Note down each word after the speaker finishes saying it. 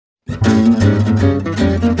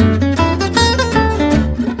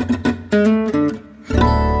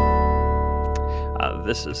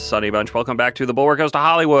This is Sonny Bunch. Welcome back to The Bulwark Goes to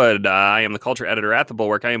Hollywood. I am the culture editor at The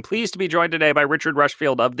Bulwark. I am pleased to be joined today by Richard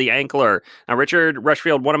Rushfield of The Ankler. Now, Richard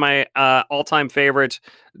Rushfield, one of my all-time favorite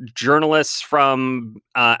journalists from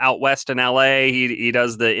out west in LA. He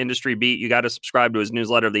does the industry beat. You got to subscribe to his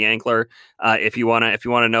newsletter, The Ankler, if you want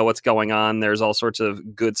to know what's going on. There's all sorts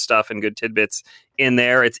of good stuff and good tidbits in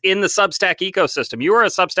there. It's in the Substack ecosystem. You were a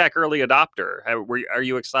Substack early adopter. Are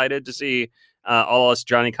you excited to see all us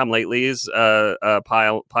Johnny-come-latelys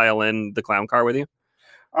pile in the clown car with you?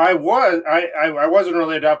 I wasn't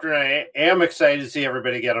really adopter, and I am excited to see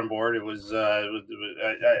everybody get on board. It was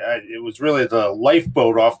really the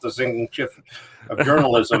lifeboat off the sinking ship of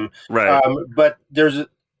journalism. Right. But there's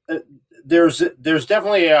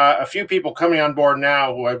definitely a few people coming on board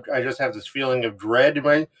now who I just have this feeling of dread in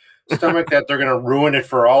my stomach that they're going to ruin it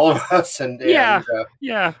for all of us. And you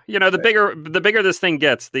know, the bigger this thing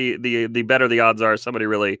gets, the better the odds are somebody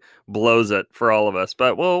really blows it for all of us.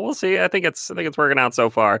 But we'll see. I think it's working out so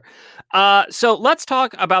far. So let's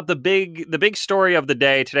talk about the big story of the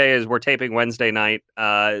day. Today is we're taping Wednesday night.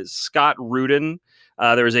 Scott Rudin.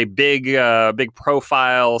 There was a big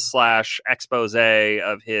profile / expose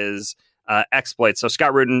of his exploits. So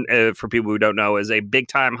Scott Rudin, for people who don't know, is a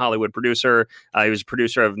big-time Hollywood producer. He was a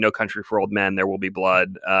producer of No Country for Old Men, There Will Be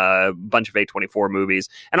Blood, a bunch of A24 movies,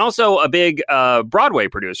 and also a big Broadway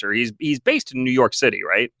producer. He's based in New York City,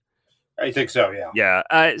 right? I think so, yeah.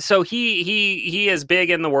 Yeah. So he is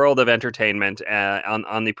big in the world of entertainment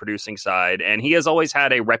on the producing side, and he has always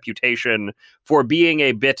had a reputation for being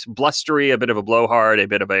a bit blustery, a bit of a blowhard, a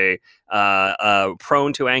bit of a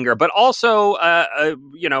prone to anger, but also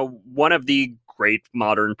one of the great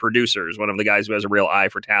modern producers, one of the guys who has a real eye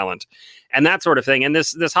for talent and that sort of thing. And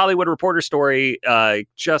this Hollywood Reporter story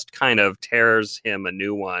just kind of tears him a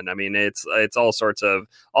new one. I mean, it's all sorts of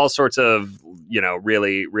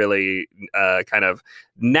really kind of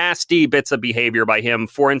nasty bits of behavior by him.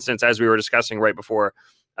 For instance, as we were discussing right before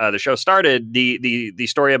the show started, the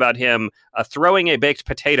story about him throwing a baked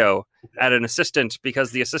potato at an assistant because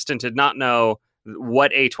the assistant did not know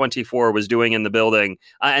what A24 was doing in the building,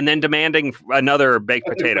 and then demanding another baked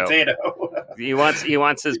potato. He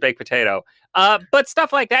wants his baked potato. But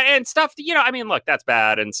stuff like that, and stuff, I mean, look, that's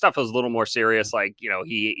bad, and stuff was a little more serious, like,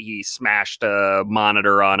 he smashed a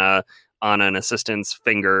monitor on an assistant's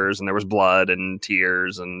fingers, and there was blood and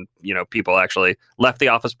tears, and people actually left the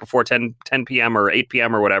office before 10 p.m. or 8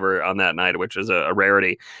 p.m. or whatever on that night, which is a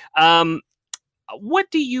rarity. What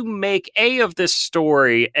do you make, A, of this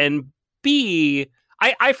story, and B,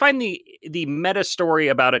 I find the meta story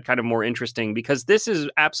about it kind of more interesting, because this is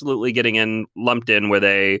absolutely getting lumped in with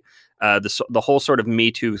the whole sort of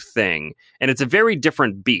Me Too thing, and it's a very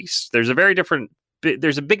different beast. There's a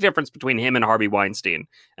big difference between him and Harvey Weinstein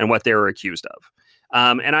and what they were accused of.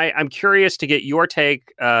 And I'm curious to get your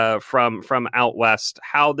take from out west,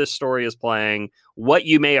 how this story is playing, what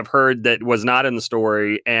you may have heard that was not in the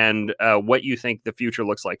story, and what you think the future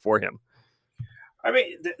looks like for him. I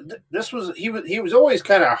mean, he was always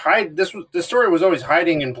kind of this story was always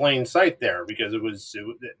hiding in plain sight there, because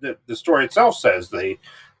the story itself says the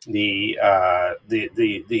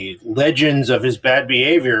legends of his bad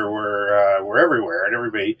behavior were everywhere, and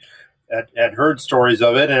everybody had heard stories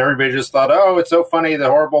of it, and everybody just thought, oh, it's so funny, the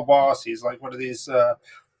horrible boss, he's like one of these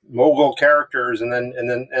mogul characters, and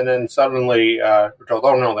then suddenly we're told,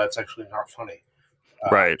 oh no, that's actually not funny.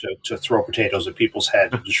 Right. To throw potatoes at people's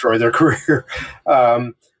heads and destroy their career.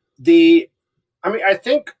 I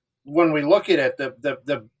think when we look at it,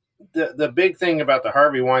 the big thing about the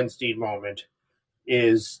Harvey Weinstein moment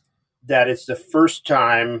is that it's the first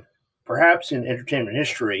time, perhaps in entertainment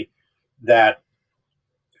history, that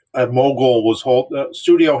a mogul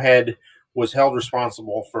studio head was held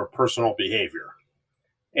responsible for personal behavior,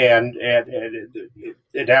 and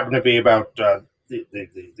it happened to be about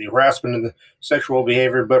the harassment and the sexual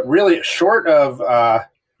behavior, but really short of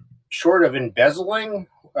embezzling,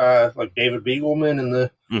 like David Beagleman in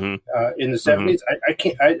the 70s. I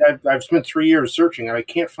can't. I've spent 3 years searching, and I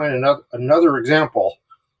can't find another example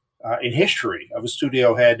in history of a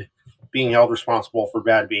studio head being held responsible for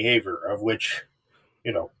bad behavior, of which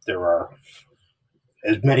there are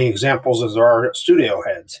as many examples as there are studio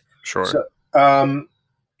heads. Sure. So,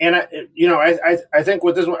 and I think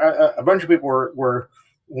with this one, a bunch of people were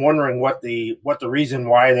wondering what the reason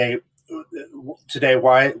why are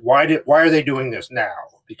they doing this now?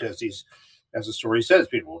 Because these, as the story says,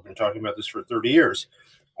 people have been talking about this for 30 years,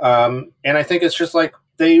 and I think it's just like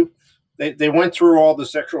they went through all the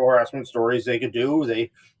sexual harassment stories they could do. They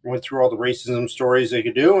went through all the racism stories they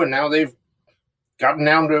could do, and now they've gotten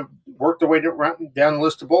down to work their way down the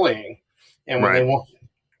list of bullying. And when they want,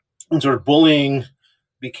 sort of bullying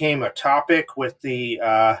became a topic with the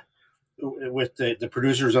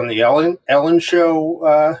producers on the Ellen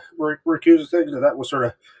show were accused of things, that was sort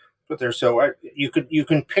of put there. So you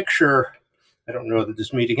can picture, I don't know that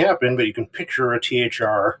this meeting happened, but you can picture a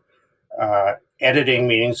THR editing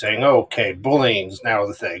meeting saying, oh, okay, bullying's now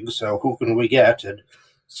the thing, so who can we get? And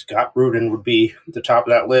Scott Rudin would be at the top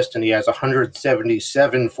of that list, and he has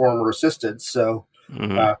 177 former assistants, so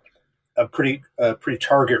a pretty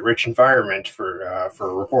target-rich environment for a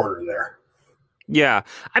reporter there. Yeah,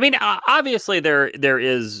 I mean, obviously there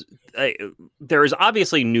is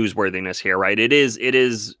obviously newsworthiness here, right? It is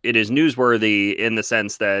newsworthy in the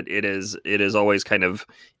sense that it is always kind of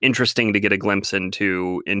interesting to get a glimpse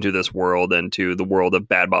into this world and to the world of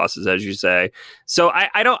bad bosses, as you say. So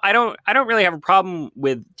I don't really have a problem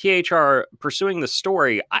with THR pursuing the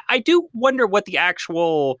story. I do wonder what the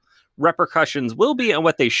actual repercussions will be and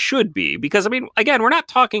what they should be, because I mean, again, we're not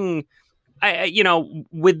talking. There's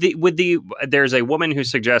a woman who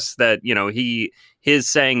suggests that, his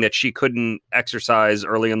saying that she couldn't exercise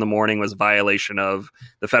early in the morning was a violation of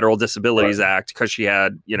the Federal Disabilities Act because she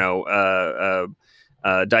had,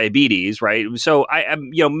 diabetes, right? So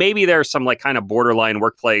maybe there's some like kind of borderline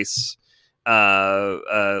workplace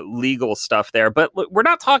legal stuff there, but we're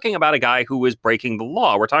not talking about a guy who is breaking the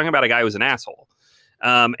law. We're talking about a guy who's an asshole.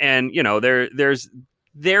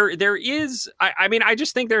 There is. I mean, I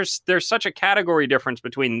just think there's such a category difference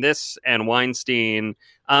between this and Weinstein,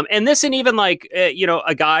 and this, and even like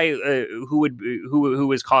a guy who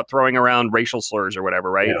was caught throwing around racial slurs or whatever,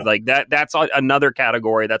 right? Yeah. Like that. That's another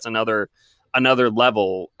category. That's another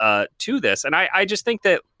level to this. And I just think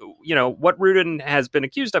that what Rudin has been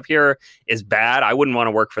accused of here is bad. I wouldn't want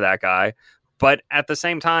to work for that guy, but at the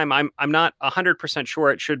same time, I'm not 100% sure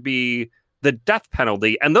it should be the death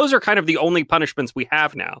penalty. And those are kind of the only punishments we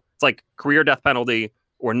have now. It's like career death penalty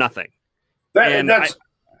or nothing. That's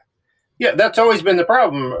always been the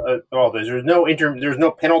problem. All this. There's no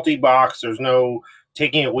penalty box. There's no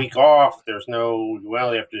taking a week off. There's no, you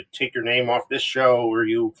have to take your name off this show or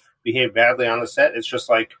you behave badly on the set. It's just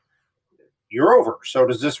like, you're over. So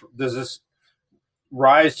does this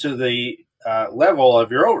rise to the level of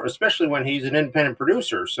you're over, especially when he's an independent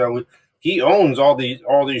producer. So he owns all these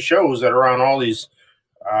shows that are on all these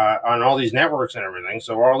networks and everything.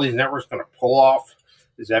 So all these networks going to pull off.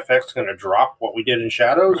 Is FX going to drop What We Did in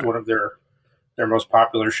Shadows, one of their most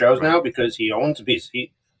popular shows now, because he owns a piece?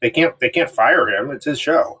 They can't fire him. It's his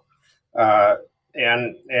show,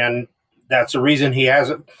 and that's the reason he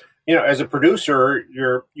has it. As a producer,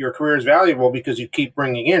 your career is valuable because you keep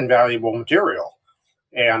bringing in valuable material,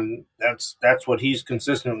 and that's what he's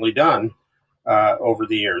consistently done over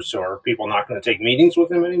the years. So are people not going to take meetings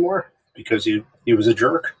with him anymore because he was a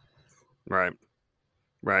jerk? Right.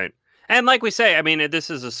 And like we say, I mean, this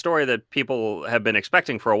is a story that people have been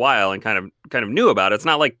expecting for a while and kind of knew about. It's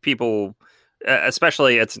not like people,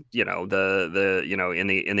 especially it's in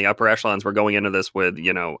the upper echelons, were going into this with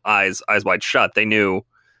eyes wide shut. They knew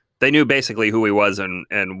basically who he was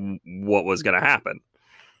and what was going to happen.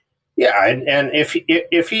 Yeah, and if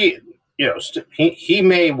he. He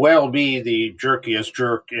may well be the jerkiest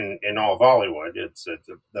jerk in all of Hollywood.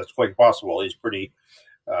 That's quite possible. He's pretty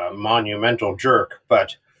monumental jerk.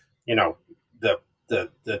 But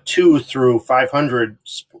the 2 through 500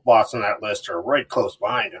 spots on that list are right close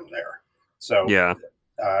behind him there. So yeah,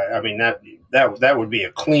 I mean that would be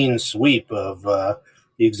a clean sweep of the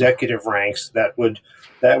executive ranks. That would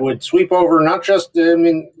sweep over not just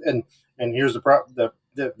and here's the problem.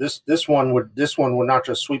 This one would not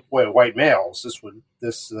just sweep away white males.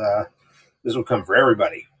 This would come for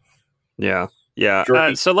everybody. Yeah.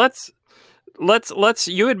 So let's.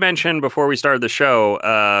 You had mentioned before we started the show,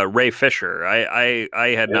 Ray Fisher. I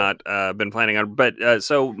had not been planning on, but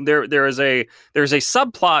so there's a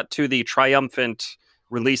subplot to the triumphant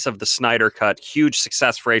release of the Snyder Cut. Huge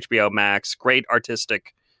success for HBO Max. Great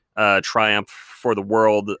artistic triumph for the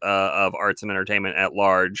world of arts and entertainment at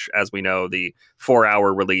large. As we know, the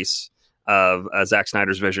 4-hour release of Zack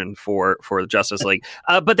Snyder's vision for the Justice League.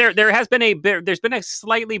 But there's been a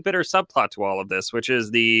slightly bitter subplot to all of this, which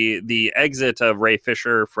is the exit of Ray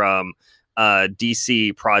Fisher from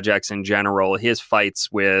DC projects in general. His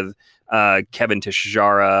fights with Kevin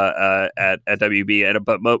Tishijara at WB,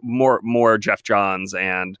 but more Jeff Johns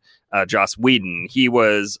and Joss Whedon. He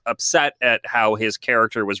was upset at how his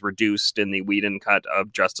character was reduced in the Whedon cut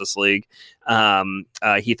of Justice League.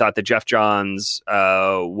 He thought that Jeff Johns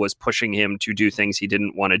was pushing him to do things he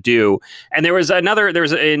didn't want to do. And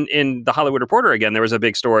in the Hollywood Reporter again, there was a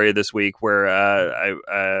big story this week where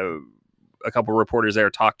a couple reporters there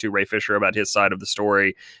talked to Ray Fisher about his side of the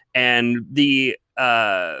story, and the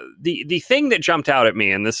thing that jumped out at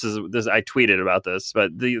me, and this I tweeted about this,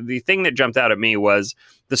 but the thing that jumped out at me was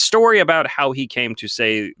the story about how he came to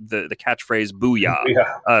say the catchphrase "booyah,"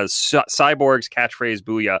 Cyborg's catchphrase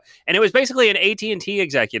 "booyah," and it was basically an AT&T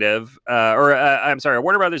executive, I'm sorry, a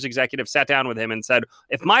Warner Brothers executive sat down with him and said,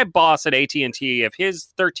 "If my boss at AT&T, if his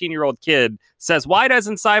 13-year-old kid says, 'Why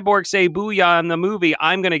doesn't Cyborg say booyah in the movie?'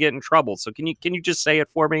 I'm going to get in trouble. So can you just say it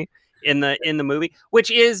for me?" in the movie, which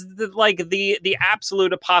is the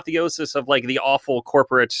absolute apotheosis of like the awful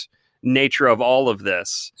corporate nature of all of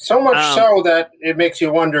this. So much so that it makes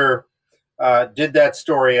you wonder, did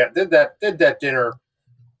that dinner,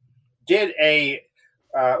 did a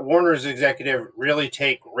Warner's executive really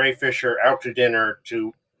take Ray Fisher out to dinner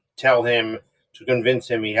to convince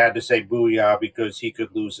him he had to say booyah because he could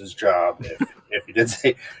lose his job if he did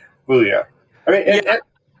say booyah? I mean,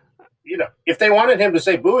 if they wanted him to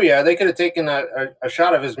say booyah, they could have taken a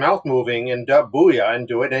shot of his mouth moving and dubbed booyah and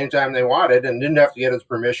do it anytime they wanted and didn't have to get his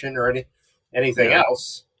permission or anything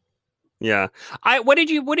else. Yeah. What did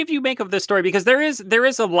you make of this story? Because there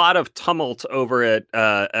is a lot of tumult over at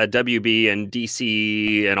WB and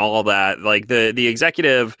DC and all that. Like the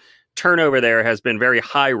executive turnover there has been very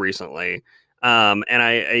high recently. And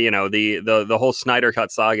the whole Snyder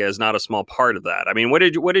Cut saga is not a small part of that. I mean, what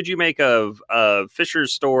did you make of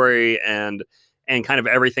Fisher's story and kind of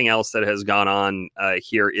everything else that has gone on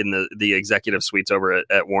here in the executive suites over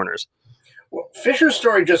at Warner's? Well, Fisher's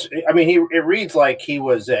story it reads like he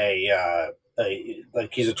was he's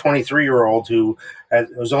a 23-year-old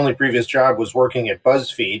whose only previous job was working at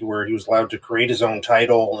BuzzFeed, where he was allowed to create his own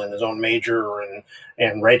title and his own major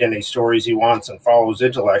and write any stories he wants and follow his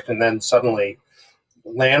intellect, and then suddenly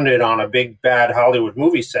landed on a big bad Hollywood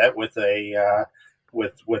movie set with a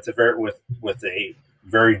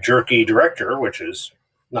very jerky director, which is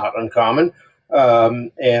not uncommon,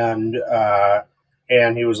 and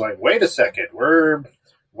he was like, "Wait a second,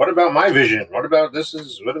 what about my vision? What about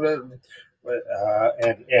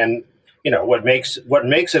what makes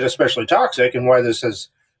it especially toxic, and why this has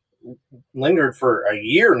lingered for a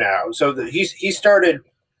year now." So he started.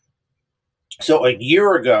 So a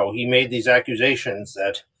year ago, he made these accusations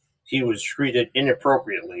that he was treated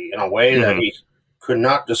inappropriately in a way that he could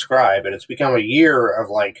not describe, and it's become a year of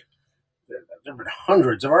like there have been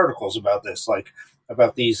hundreds of articles about this, like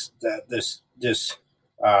about this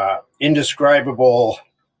indescribable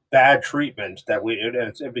bad treatment that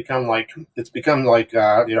it's become like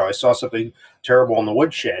I saw something terrible in the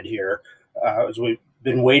woodshed here as we've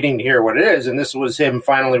been waiting to hear what it is, and this was him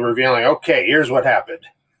finally revealing, okay, here's what happened.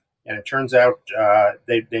 And it turns out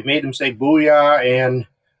they made him say booyah,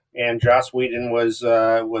 and Joss Whedon was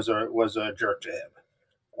a jerk to him.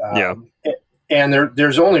 And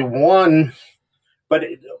there's only one, but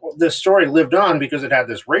the story lived on because it had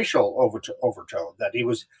this racial overtone that he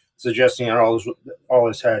was suggesting that all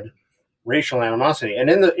this had racial animosity. And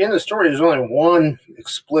in the story, there's only one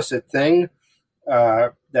explicit thing,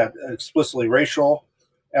 that explicitly racial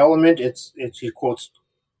element. He quotes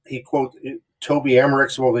Toby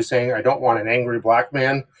Emmerich's will be saying, "I don't want an angry black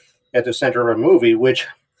man at the center of a movie," which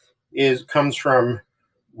comes from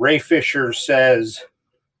Ray Fisher says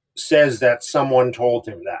that someone told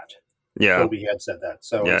him that. Yeah, Toby had said that.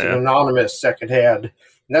 So it's an anonymous secondhand, and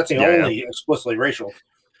that's the only explicitly racial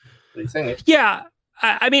thing. Yeah.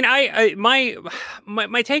 I mean, my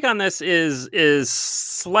take on this is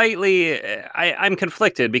slightly. I'm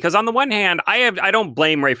conflicted because on the one hand, I don't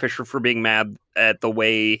blame Ray Fisher for being mad at the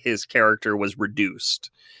way his character was reduced,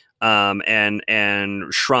 and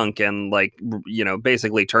shrunk and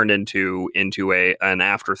basically turned into an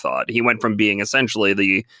afterthought. He went from being essentially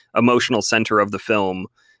the emotional center of the film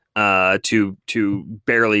to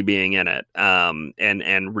barely being in it,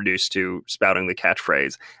 and reduced to spouting the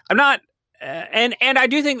catchphrase. I'm not. And I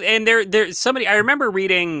do think, and there's somebody I remember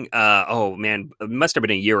reading. It must have been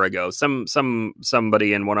a year ago.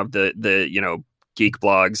 Somebody in one of the geek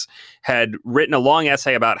blogs had written a long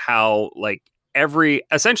essay about how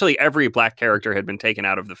essentially every black character had been taken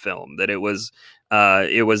out of the film. That it was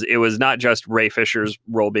not just Ray Fisher's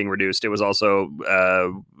role being reduced. It was also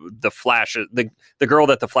the Flash, the girl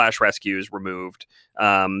that the Flash rescues removed,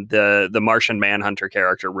 the Martian Manhunter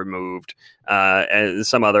character removed, and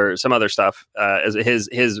some other stuff. As his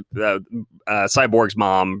Cyborg's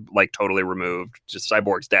mom totally removed, just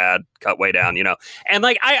Cyborg's dad cut way down, And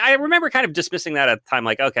I remember kind of dismissing that at the time,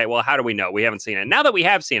 okay, well, how do we know? We haven't seen it. Now that we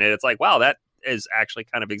have seen it, it's like, wow, that is actually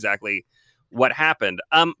kind of exactly what happened.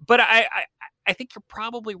 But I think you're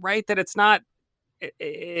probably right that it's not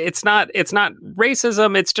it's not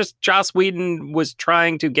racism. It's just Joss Whedon was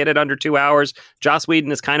trying to get it under 2 hours. Joss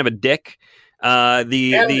Whedon is kind of a dick.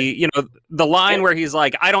 The line where he's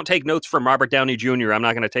like, I don't take notes from Robert Downey Jr. I'm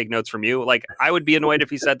not going to take notes from you. Like, I would be annoyed if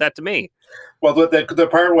he said that to me. Well, the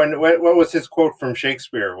part when what was his quote from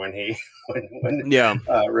Shakespeare when Rick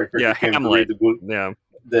came Hamlet. to read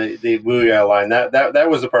the Booyah line, that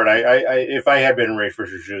was the part I if I had been in Ray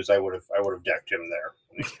Fisher's shoes, I would have decked him there.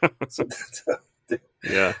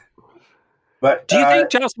 Yeah. But do you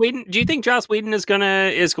think Joss Whedon is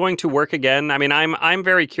going to work again? I mean, I'm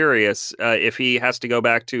very curious if he has to go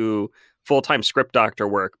back to full-time script doctor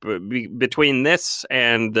work. But between this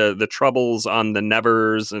and the troubles on the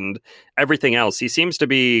Nevers and everything else, he seems to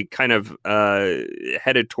be kind of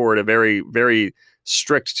headed toward a very, very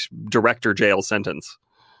strict director jail sentence.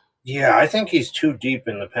 Yeah, I think he's too deep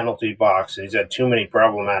in the penalty box. He's had too many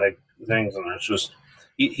problematic things, and it's just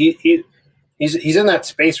he's in that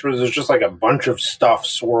space where there's just like a bunch of stuff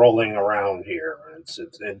swirling around here. It's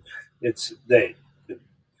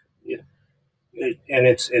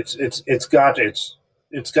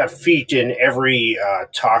got feet in every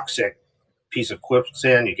toxic piece of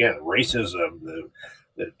quicksand. Again, racism,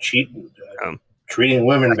 the cheating, treating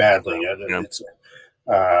women badly.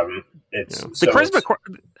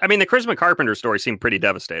 The Charisma Carpenter story seemed pretty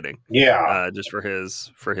devastating. Yeah, just for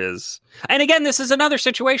his. And again, this is another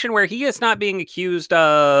situation where he is not being accused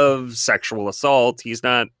of sexual assault. He's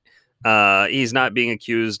not being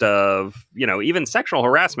accused of, even sexual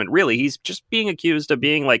harassment. Really, he's just being accused of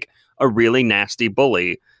being like a really nasty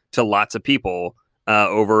bully to lots of people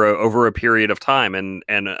over a period of time, and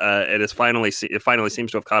it finally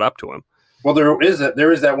seems to have caught up to him. Well, there is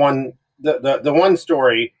that one. The one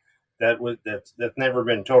story that's never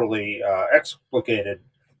been totally explicated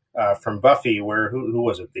from Buffy, where who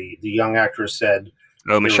was it? The young actress said,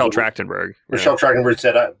 Michelle Trachtenberg. Michelle Trachtenberg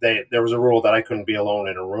said there was a rule that I couldn't be alone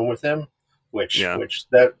in a room with him, which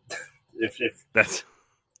that's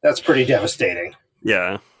pretty devastating.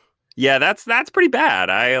 Yeah, that's pretty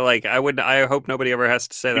bad. I hope nobody ever has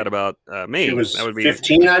to say that about me. She was that would be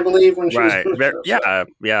 15, I believe, when she was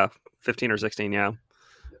 15 or 16.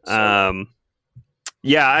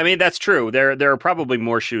 Yeah. I mean, that's true. There are probably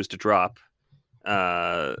more shoes to drop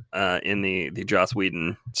in the Joss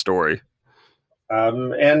Whedon story. And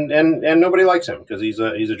nobody likes him because he's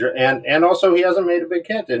and also he hasn't made a big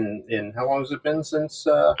hit in how long has it been since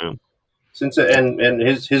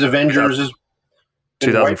his Avengers is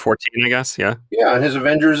 2014, I guess. Yeah, and his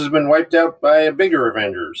Avengers has been wiped out by a bigger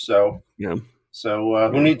Avengers. So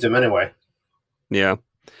who needs him anyway? Yeah.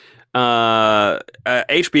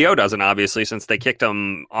 HBO doesn't, obviously, since they kicked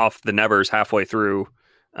him off the Nevers halfway through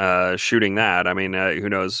shooting that. I mean, who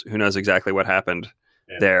knows exactly what happened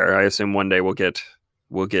there. I assume one day we'll get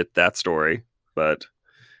that story, but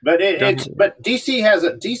DC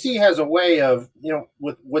has a way of,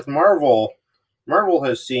 with Marvel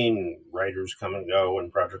has seen writers come and go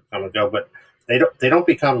and projects come and go, but they don't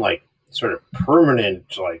become like sort of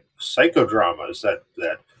permanent like psychodramas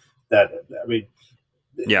that I mean.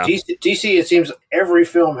 Yeah. DC, it seems every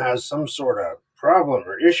film has some sort of problem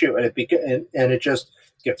or issue, and it just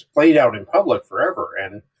gets played out in public forever.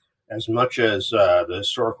 And as much as the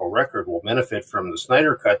historical record will benefit from the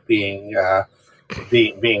Snyder Cut being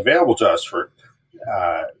available to us for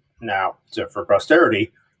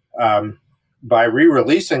posterity, by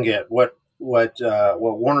re-releasing it, what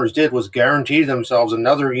Warner's did was guarantee themselves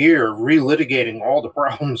another year of relitigating all the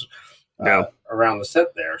problems around the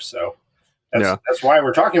set there. So. That's why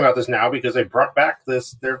we're talking about this now, because they brought back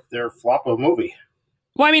their flop of movie.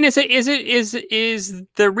 Well, I mean, is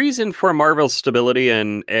the reason for Marvel's stability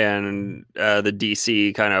and the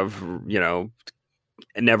DC kind of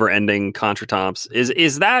never-ending contretemps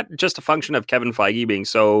is that just a function of Kevin Feige being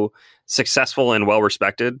so successful and well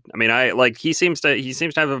respected? I mean, he seems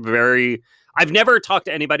to have a very. I've never talked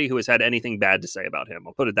to anybody who has had anything bad to say about him.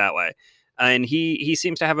 I'll put it that way. And he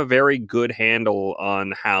seems to have a very good handle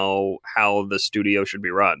on how the studio should be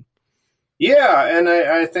run. Yeah, and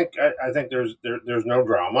I think there's no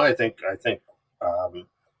drama. I think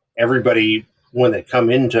everybody, when they come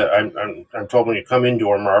into, I'm told when you come into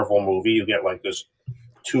a Marvel movie, you get like this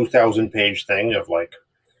 2,000-page thing of like,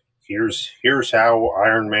 here's how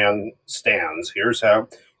Iron Man stands. Here's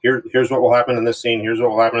what will happen in this scene. Here's what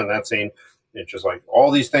will happen in that scene. It's just like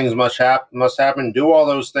all these things must happen. Do all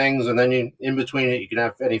those things, and then in between it, you can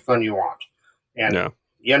have any fun you want. And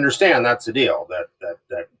you understand that's the deal. That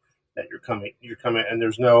you're coming, and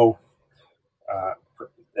there's no.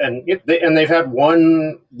 And they've had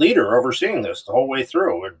one leader overseeing this the whole way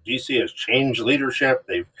through. DC has changed leadership.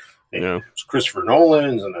 It's Christopher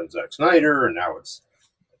Nolan's, and then Zack Snyder, and now it's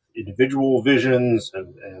individual visions,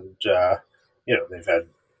 and they've had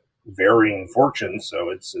varying fortunes. So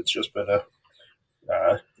it's just been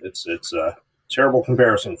it's a terrible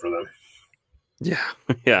comparison for them. Yeah,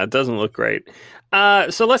 it doesn't look great.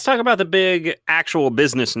 So let's talk about the big actual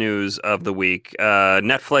business news of the week.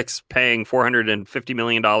 Netflix paying $450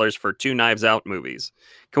 million for 2 Knives Out movies.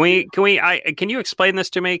 Can you explain this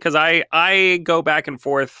to me? Because I go back and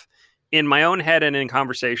forth in my own head and in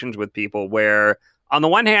conversations with people where, on the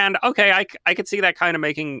one hand, okay, I could see that kind of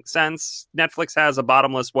making sense. Netflix has a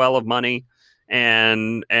bottomless well of money,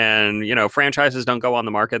 and franchises don't go on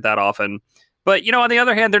the market that often. But, on the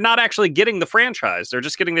other hand, they're not actually getting the franchise. They're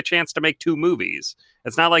just getting the chance to make 2 movies.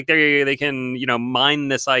 It's not like they can, mine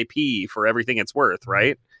this IP for everything it's worth,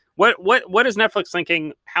 right? What is Netflix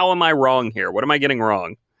thinking? How am I wrong here? What am I getting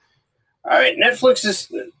wrong? I mean, Netflix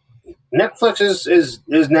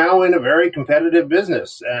is now in a very competitive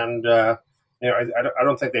business, and I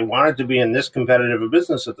don't think they wanted to be in this competitive a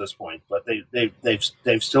business at this point. But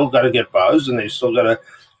they've still got to get buzz, and they've still got to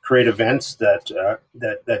create events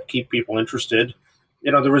that keep people interested.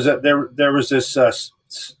 There was this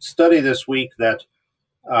study this week that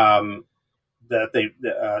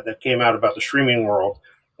came out about the streaming world,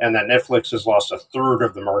 and that Netflix has lost 1/3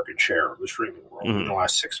 of the market share of the streaming world in the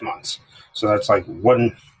last 6 months. So that's like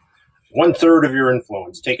one third of your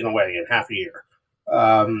influence taken away in half a year.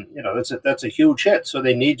 That's a huge hit. So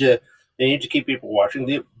they need to keep people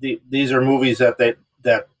watching. These are movies that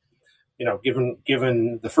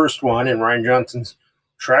given the first one and Rian Johnson's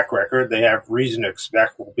track record, they have reason to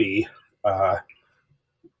expect will be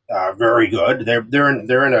very good.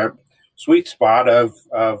 They're in a sweet spot of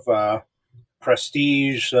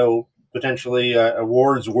prestige, so potentially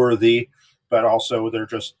awards worthy, but also they're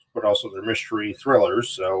mystery thrillers.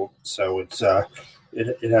 So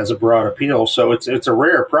it has a broad appeal. So it's a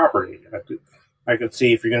rare property. I could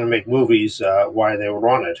see, if you're going to make movies, why they would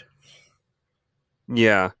want it.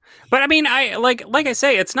 Yeah, but I mean, like I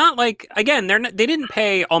say, it's not like, again, they didn't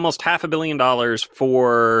pay almost $500 million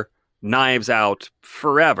for Knives Out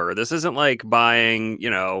forever. This isn't like buying,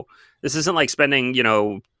 this isn't like spending,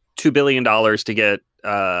 $2 billion to get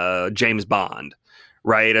James Bond,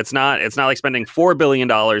 right? It's not like spending $4 billion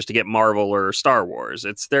to get Marvel or Star Wars.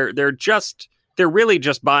 They're really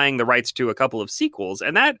just buying the rights to a couple of sequels,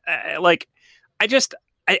 and that I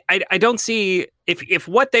don't see if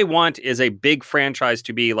what they want is a big franchise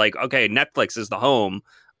to be like, okay, Netflix is the home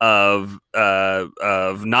of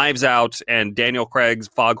Knives Out and Daniel Craig's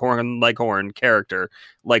Foghorn Leghorn character.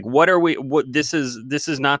 Like, this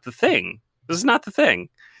is not the thing. This is not the thing.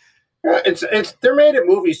 They're made at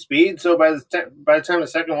movie speed. So by the time the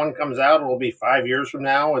second one comes out, it will be 5 years from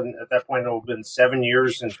now, and at that point, it will have been 7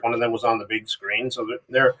 years since one of them was on the big screen. So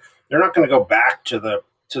they're not going to go back to the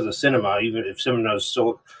cinema, even if cinemas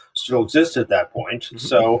still exist at that point.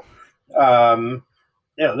 So, I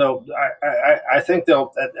think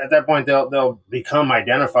at that point they'll become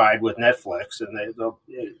identified with Netflix, and they'll,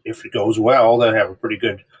 if it goes well, they'll have a pretty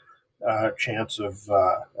good chance of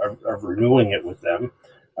renewing it with them.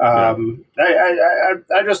 I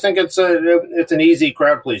just think it's an easy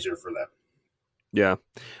crowd pleaser for them. Yeah.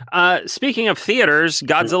 Speaking of theaters,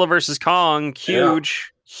 Godzilla vs. Kong,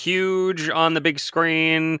 huge on the big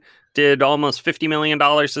screen. Did almost $50 million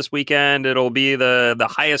this weekend. It'll be the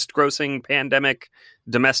highest grossing pandemic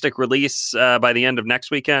domestic release by the end of next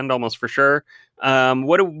weekend, almost for sure.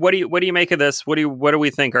 What do you make of this? What do we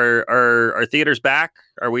think? Are theaters back?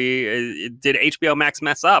 Did HBO Max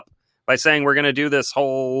mess up by saying we're going to do this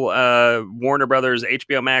whole Warner Brothers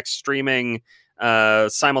HBO Max streaming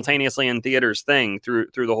simultaneously in theaters thing through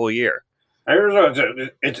the whole year?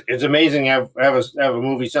 It's amazing to have a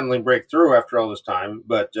movie suddenly break through after all this time,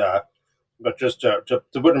 but just to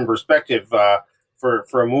put in perspective,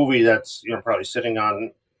 for a movie that's probably sitting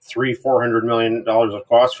on $400 million of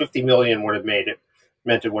cost, $50 million would have made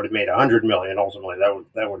 $100 million ultimately.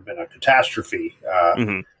 That would have been a catastrophe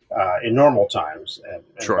in normal times.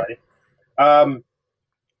 Sure. The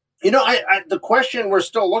question we're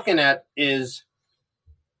still looking at is,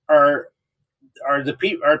 are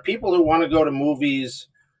people who want to go to movies,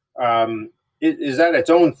 is that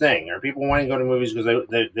its own thing? Are people wanting to go to movies because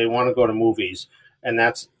they want to go to movies, and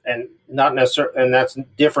that's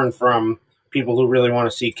different from people who really want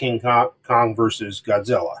to see King Kong versus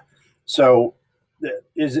Godzilla. So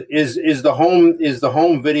is the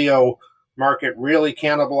home video market really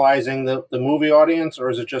cannibalizing the movie audience, or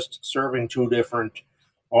is it just serving two different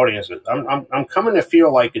audiences? I'm coming to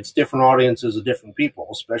feel like it's different audiences of different people,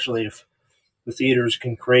 especially if the theaters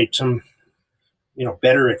can create some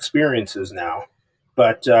better experiences now.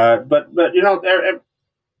 but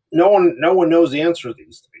no one knows the answer to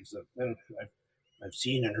these things. And I've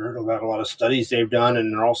seen and heard about a lot of studies they've done,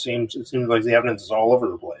 and it seems like the evidence is all over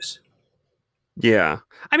the place. Yeah,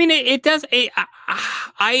 I mean, it does.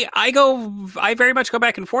 I very much go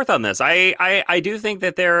back and forth on this. I do think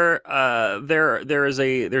that there's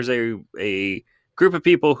a group of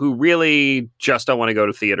people who really just don't want to go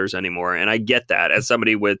to theaters anymore, and I get that. As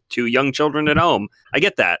somebody with 2 young children at home, I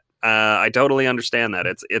get that. I totally understand that.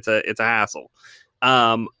 It's a hassle.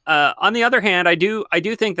 On the other hand, I do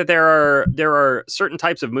think that there are certain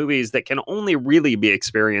types of movies that can only really be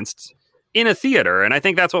experienced in a theater, and I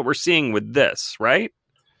think that's what we're seeing with this, right?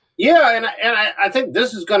 Yeah, and I think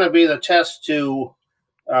this is going to be the test for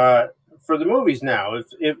the movies now.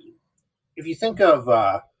 If you think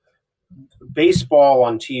of baseball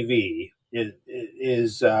on TV,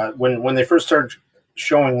 is when they first started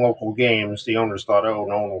showing local games, the owners thought, oh,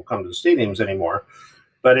 no one will come to the stadiums anymore.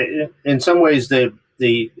 But in some ways, the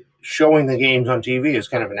showing the games on TV is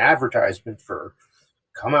kind of an advertisement for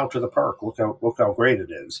come out to the park, look how great it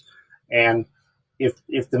is. And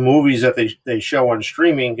if the movies that they show on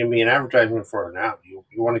streaming can be an advertisement for it now, you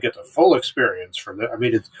want to get the full experience from it. I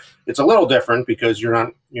mean, it's a little different because you're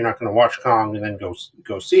not going to watch Kong and then go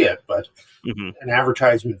see it, but an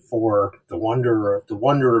advertisement for the wonder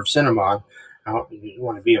of cinema. You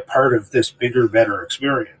want to be a part of this bigger, better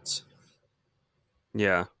experience.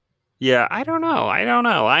 Yeah. Yeah, I don't know. I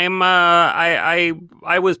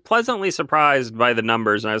was pleasantly surprised by the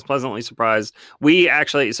numbers, and I was pleasantly surprised. I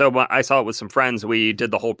saw it with some friends. We did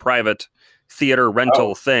the whole private theater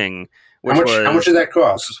rental thing. How much did that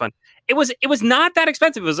cost? Which was fun. It was not that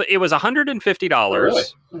expensive. It was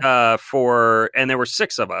 $150 and there were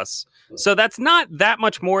 6 of us. So that's not that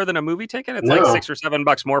much more than a movie ticket. It's like $6 or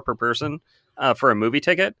 $7 more per person for a movie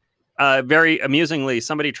ticket. Very amusingly,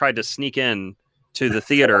 somebody tried to sneak in to the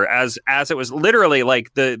theater as it was literally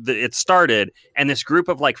like it started, and this group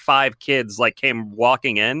of like 5 kids like came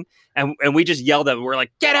walking in, and we just yelled at them. We're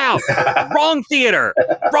like, get out, wrong theater,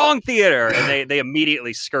 and they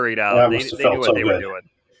immediately scurried out. They knew what they were doing.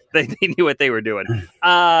 They knew what they were doing.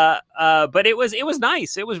 But it was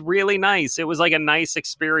nice. It was really nice. It was like a nice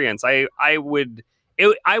experience. I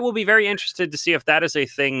will be very interested to see if that is a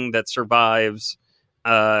thing that survives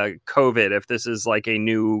COVID, if this is like a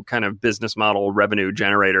new kind of business model revenue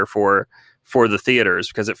generator for the theaters,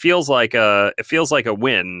 because it feels like a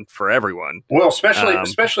win for everyone. Well,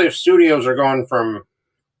 especially if studios are going from,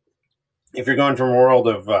 if you're going from a world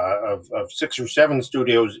of 6 or 7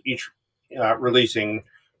 studios each releasing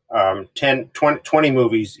 10, 20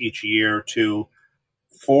 movies each year to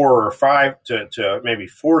 4 or 5 to maybe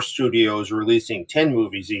 4 studios releasing 10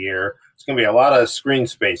 movies a year, it's going to be a lot of screen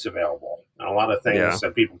space available. A lot of things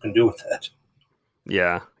that people can do with it.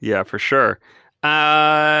 Yeah, for sure.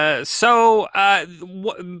 Some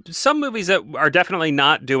movies that are definitely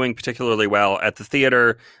not doing particularly well at the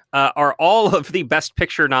theater are all of the Best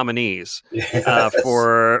Picture nominees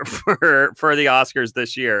for the Oscars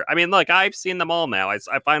this year. I mean, look, I've seen them all now. I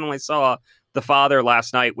finally saw The Father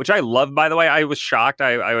last night, which I love, by the way. I was shocked.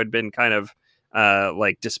 I had been kind of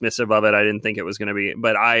like dismissive of it. I didn't think it was going to be,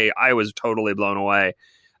 but I was totally blown away.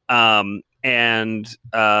 But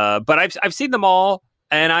I've seen them all,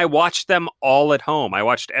 and I watched them all at home. I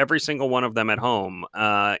watched every single one of them at home,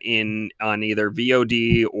 on either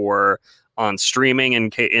VOD or on streaming. In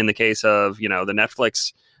the case of, the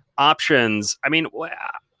Netflix options, I mean,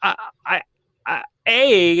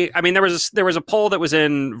 there was a poll that was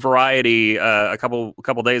in Variety a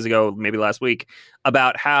couple days ago, maybe last week,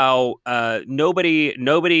 about how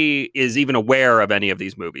nobody is even aware of any of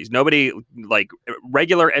these movies. Nobody, like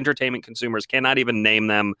regular entertainment consumers, cannot even name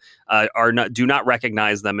them, do not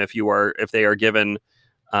recognize them if they are given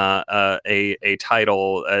a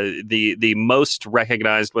title. The most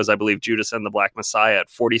recognized was, I believe, Judas and the Black Messiah at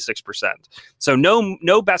 46%. So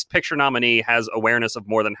no Best Picture nominee has awareness of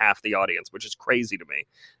more than half the audience, which is crazy to me.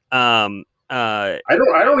 I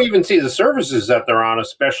don't even see the services that they're on,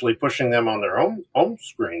 especially pushing them on their home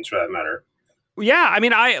screens, for that matter. Yeah, I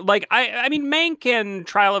mean, I mean, Mank and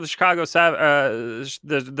Trial of the Chicago 7,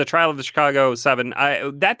 the Trial of the Chicago 7,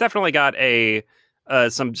 that definitely got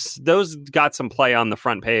those got some play on the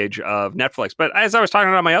front page of Netflix. But as I was talking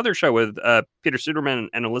about my other show with Peter Suderman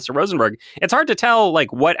and Alyssa Rosenberg, it's hard to tell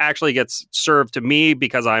like what actually gets served to me,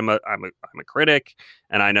 because I'm a critic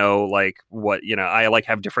and I know like what I like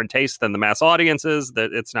have different tastes than the mass audiences.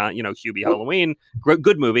 That it's not Hubie Halloween,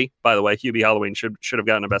 good movie by the way. Hubie Halloween should have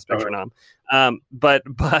gotten a Best Picture nom. But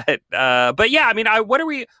yeah, I mean, what do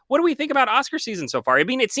we think about Oscar season so far? I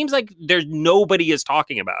mean, it seems like nobody is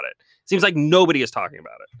talking about it. Seems like nobody is talking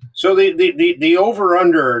about it. So the over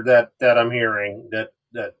under that I'm hearing that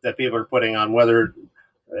people are putting on whether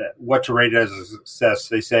what to rate as a success,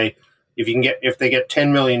 they say if they get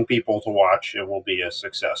 10 million people to watch, it will be a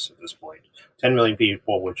success at this point. 10 million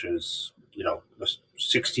people, which is a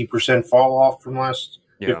 60% fall off from last,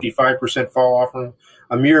 55% fall off from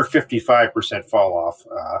a mere 55% fall off.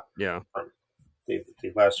 From the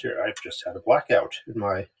last year. I've just had a blackout in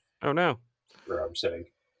my. Oh no. Where I'm sitting.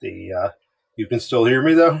 You can still hear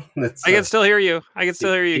me though. I can still hear you.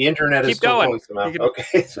 The internet is still going somehow.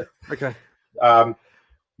 Okay. Okay.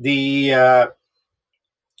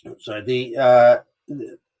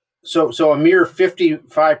 So a mere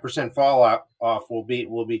 55% fall off will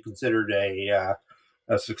be considered a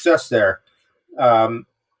success there.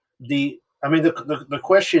 The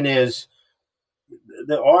question is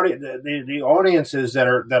the audiences that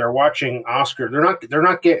are watching Oscar, they're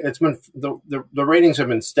not getting, it's been the ratings have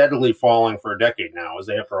been steadily falling for a decade now, as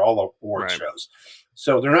they have for all the awards shows.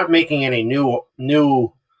 So they're not making any new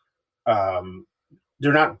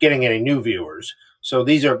they're not getting any new viewers. So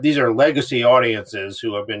these are legacy audiences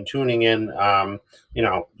who have been tuning in.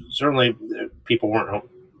 Certainly people weren't.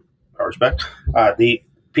 I respect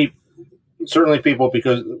certainly people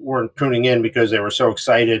because weren't tuning in because they were so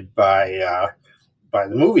excited by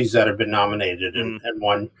the movies that have been nominated and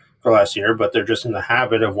won for last year, but they're just in the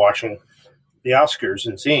habit of watching the Oscars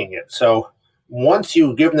and seeing it. So once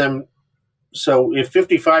you give them, so if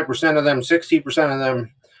 55% of them, 60% of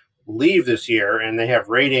them leave this year and they have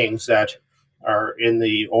ratings that are in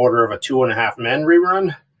the order of a 2.5 Men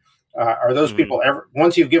rerun, are those people ever,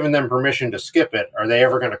 once you've given them permission to skip it, are they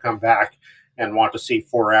ever going to come back and want to see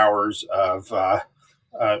 4 hours of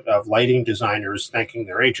lighting designers thanking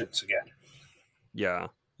their agents again? Yeah,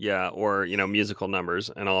 or musical numbers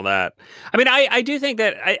and all that. I mean, I do think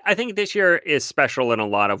that I think this year is special in a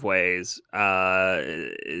lot of ways,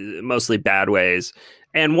 mostly bad ways,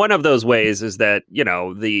 and one of those ways is that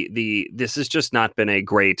this has just not been a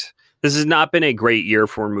great. This has not been a great year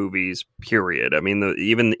for movies. Period. I mean,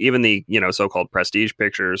 even the so-called prestige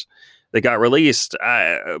pictures that got released,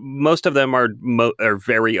 most of them are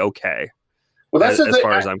very okay. Well, that's as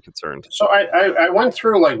far as I'm concerned. So I went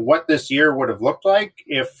through like what this year would have looked like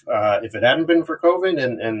if it hadn't been for COVID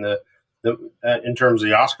and the in terms of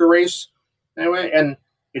the Oscar race anyway, and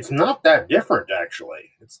it's not that different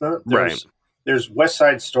actually. It's not There's West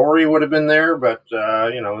Side Story would have been there, but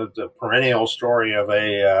the perennial story of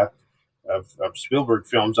of Spielberg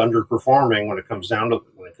films underperforming when it comes down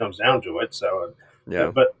to it. So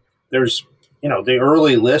but there's the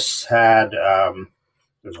early lists had.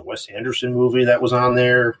 There's a Wes Anderson movie that was on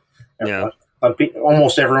there. Yeah,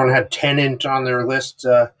 almost everyone had Tenet on their list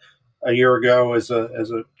a year ago as a.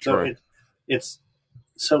 Sure.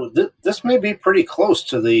 So this may be pretty close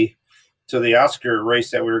to the Oscar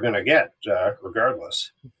race that we were going to get,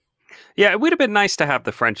 regardless. Yeah, it would have been nice to have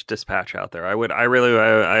the French Dispatch out there.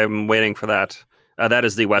 I'm waiting for that. That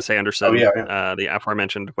is the Wes Anderson, the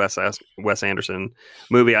aforementioned Wes Anderson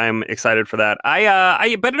movie. I'm excited for that.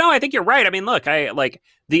 But no, I think you're right. I mean, look, I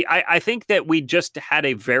think that we just had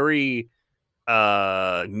a very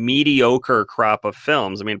mediocre crop of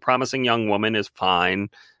films. I mean, Promising Young Woman is fine.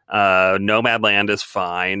 Nomadland is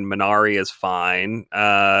fine. Minari is fine.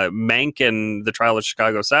 Mank and The Trial of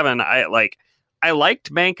Chicago 7. I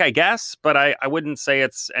liked Mank, I guess, but I wouldn't say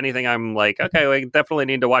it's anything I'm like, okay, we definitely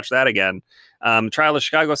need to watch that again. Trial of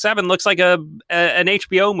Chicago 7 looks like an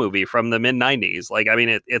HBO movie from the mid 90s. Like, I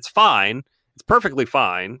mean, it's fine. It's perfectly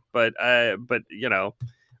fine. But I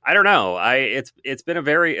don't know. It's been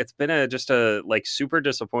a like super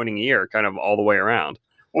disappointing year kind of all the way around.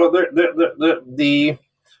 Well, the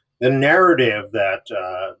narrative that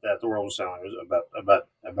the world was selling was about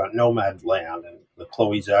Nomadland and the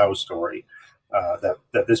Chloe Zhao story.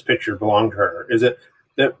 That this picture belonged to her, is it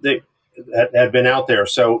that they had been out there.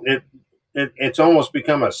 So it's almost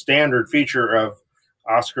become a standard feature of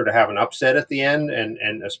Oscar to have an upset at the end,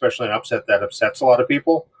 and especially an upset that upsets a lot of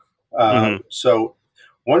people. So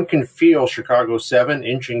one can feel Chicago 7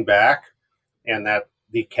 inching back, and that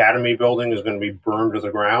the Academy building is going to be burned to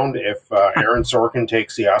the ground if Aaron Sorkin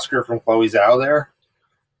takes the Oscar from Chloe Zhao there.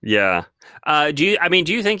 Yeah. Do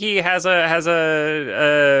you think he has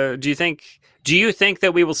do you think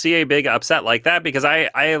that we will see a big upset like that? Because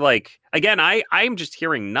I'm just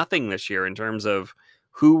hearing nothing this year in terms of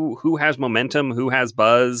who has momentum, who has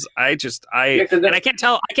buzz. I can't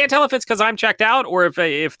tell if it's because I'm checked out or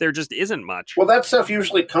if there just isn't much. Well, that stuff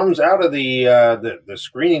usually comes out of the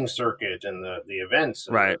screening circuit and the events,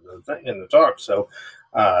 and right? The talk. So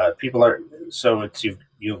people are it's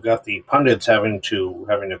you've got the pundits having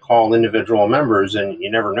to call individual members, and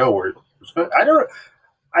you never know where it's going.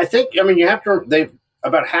 You have to.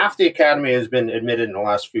 About half the Academy has been admitted in the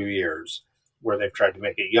last few years, where they've tried to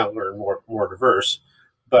make it younger and more diverse.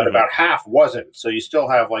 But about half wasn't. So you still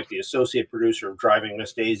have like the associate producer driving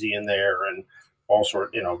Miss Daisy in there, and all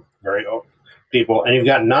sort, very old people. And you've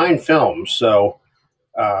got 9 films. So,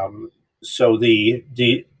 the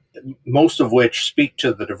most of which speak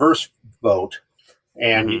to the diverse vote,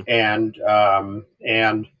 and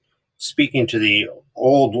speaking to the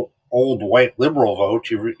old white liberal vote,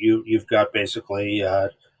 you've got basically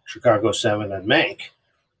Chicago 7 and Mank.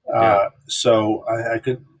 So I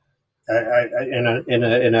could.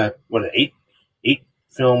 In a what, an 8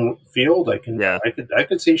 film field, I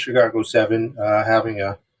could see Chicago 7 having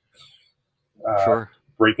a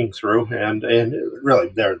breaking through, and really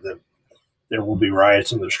there will be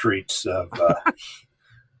riots in the streets of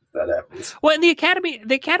that happens. Well, and the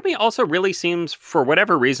Academy also really seems, for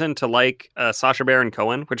whatever reason, to like Sacha Baron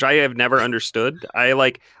Cohen, which I have never understood. I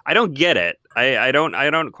don't get it. I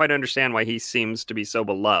don't quite understand why he seems to be so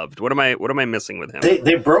beloved. What am I missing with him?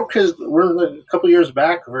 They broke we're a couple years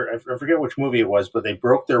back. I forget which movie it was, but they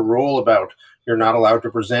broke their rule about you're not allowed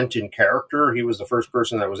to present in character. He was the first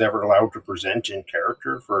person that was ever allowed to present in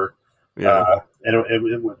character for. And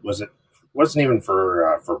it wasn't even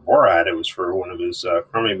for Borat. It was for one of his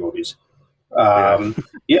crummy movies.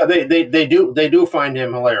 They do find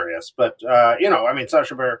him hilarious, but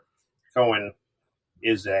Sacha Baron Cohen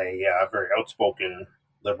is a very outspoken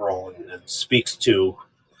liberal and speaks to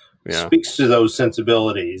those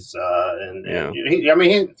sensibilities. He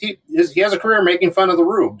has a career making fun of the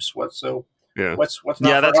rubes. What's not? That's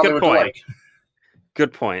a good point. Like?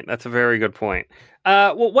 Good point. That's a very good point.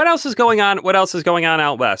 Well, what else is going on? What else is going on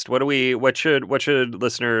out west? What should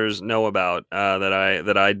listeners know about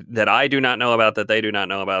that I do not know about, that they do not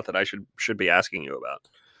know about, that I should be asking you about?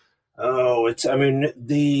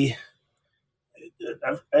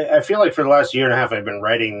 I feel like for the last year and a half I've been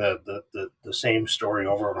writing the same story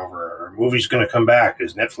over and over. Our movie's going to come back.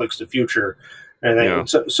 Is Netflix the future? And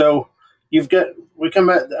so we come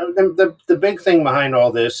back. The big thing behind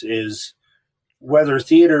all this is whether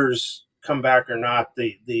theaters come back or not.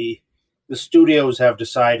 The studios have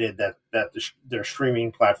decided that their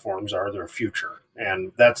streaming platforms are their future,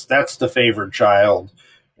 and that's the favored child,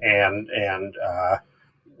 and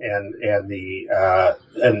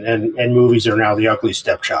movies are now the ugly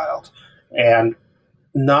stepchild, and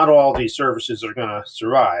not all these services are going to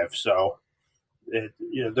survive. So,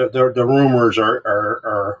 the rumors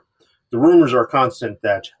are constant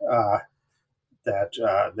that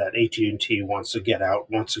AT&T wants to get out,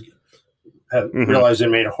 realized they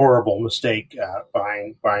made a horrible mistake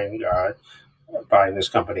buying this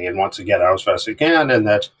company, and wants to get out as fast as it can, and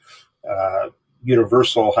that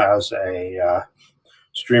Universal has a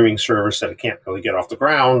streaming service that it can't really get off the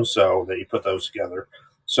ground, so that you put those together.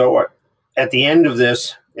 So at the end of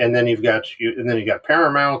this, and then you've got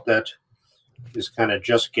Paramount that is kind of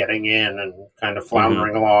just getting in and kind of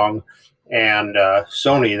floundering along, and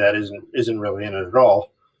Sony that isn't really in it at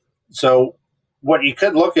all. So what you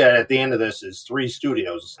could look at the end of this is 3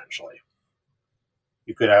 studios essentially.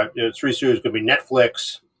 You could have 3 studios. Could be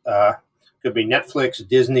Netflix,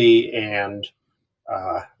 Disney, and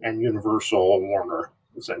Universal and Warner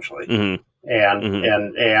essentially, and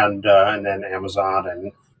then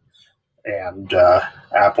Amazon and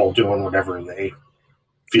Apple doing whatever they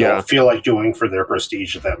feel like doing for their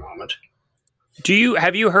prestige at that moment.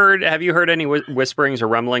 Have you heard any whisperings or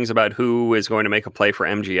rumblings about who is going to make a play for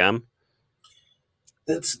MGM?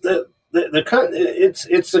 It's the kind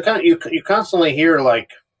you constantly hear, like,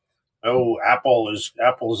 oh, Apple is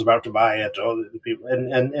about to buy it. Oh, the people,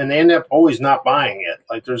 and they end up always not buying it.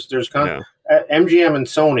 Like there's MGM and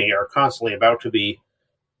Sony are constantly about to be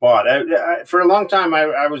bought. For a long time,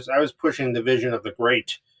 I was pushing the vision of the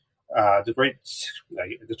great at the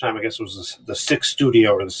time, I guess it was the 6th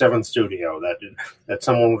studio or the 7th studio, that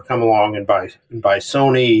someone would come along and buy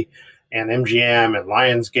Sony and MGM and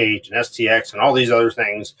Lionsgate and STX and all these other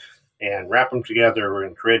things, and wrap them together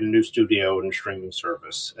and create a new studio and streaming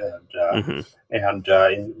service. And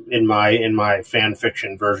in my fan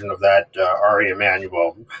fiction version of that, Ari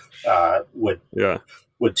Emanuel would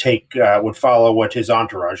follow what his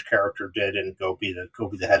Entourage character did and go be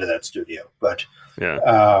the head of that studio. But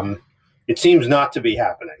it seems not to be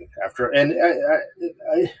happening after. And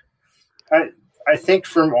I think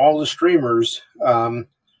from all the streamers, from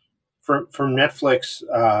Netflix,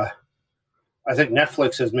 I think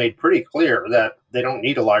Netflix has made pretty clear that they don't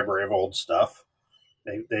need a library of old stuff.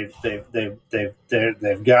 They've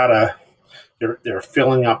got a they're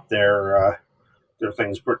filling up their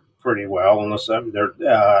things pretty well, unless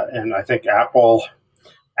and I think Apple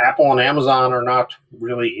and Amazon are not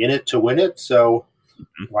really in it to win it. So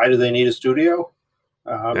why do they need a studio?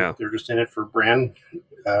 They're just in it for brand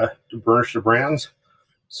to burnish the brands.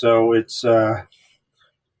 So it's I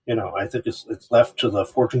think it's left to the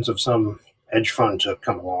fortunes of some hedge fund to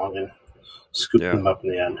come along and scoop them up in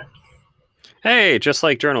the end. Hey, just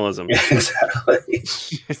like journalism. Yeah, exactly.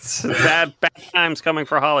 It's bad times coming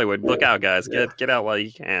for Hollywood. Look out, guys. Get out while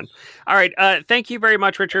you can. All right. Thank you very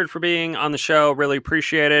much, Richard, for being on the show. Really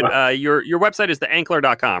appreciate it. Your website is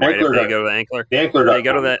theankler.com, right? If they go to the Ankler. Theankler.com. They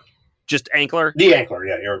go to the just Ankler? The Ankler,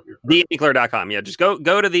 yeah. You're theankler.com. Yeah, just go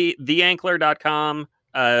to theankler.com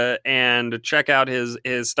and check out his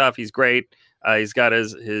stuff. He's great. He's got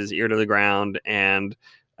his ear to the ground, and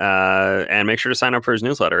make sure to sign up for his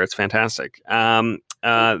newsletter. It's fantastic.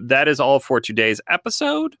 That is all for today's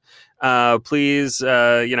episode. Please,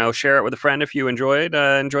 share it with a friend if you enjoyed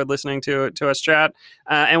listening to us chat.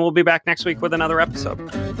 And we'll be back next week with another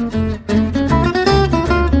episode.